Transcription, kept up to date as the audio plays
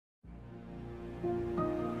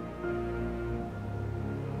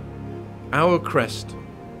Our crest,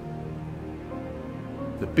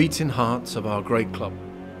 the beating hearts of our great club.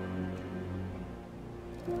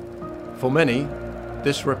 For many,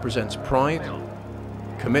 this represents pride,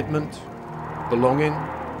 commitment, belonging,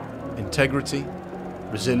 integrity,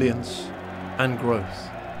 resilience, and growth.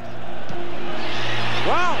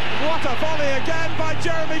 Well, what a volley again by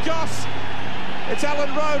Jeremy Goss. It's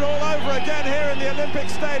Ellen Road all over again here in the Olympic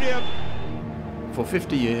Stadium. For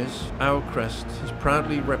 50 years, our crest has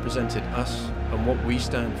proudly represented us and what we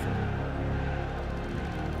stand for.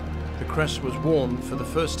 The crest was worn for the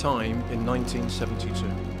first time in 1972,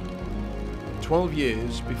 12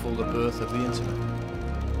 years before the birth of the internet.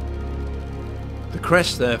 The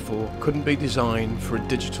crest, therefore, couldn't be designed for a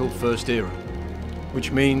digital-first era,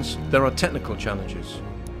 which means there are technical challenges.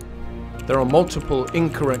 There are multiple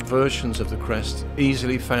incorrect versions of the crest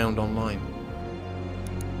easily found online.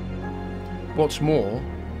 What's more,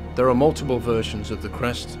 there are multiple versions of the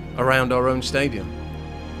crest around our own stadium.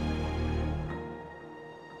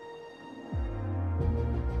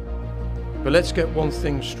 But let's get one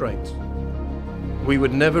thing straight. We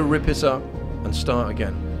would never rip it up and start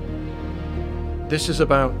again. This is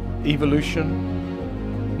about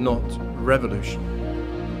evolution, not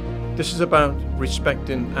revolution. This is about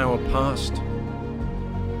respecting our past,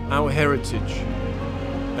 our heritage,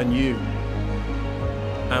 and you,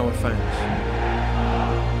 our fans.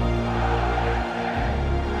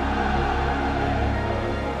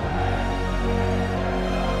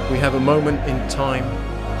 We have a moment in time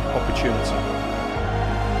opportunity.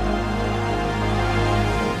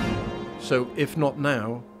 So if not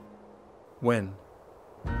now, when?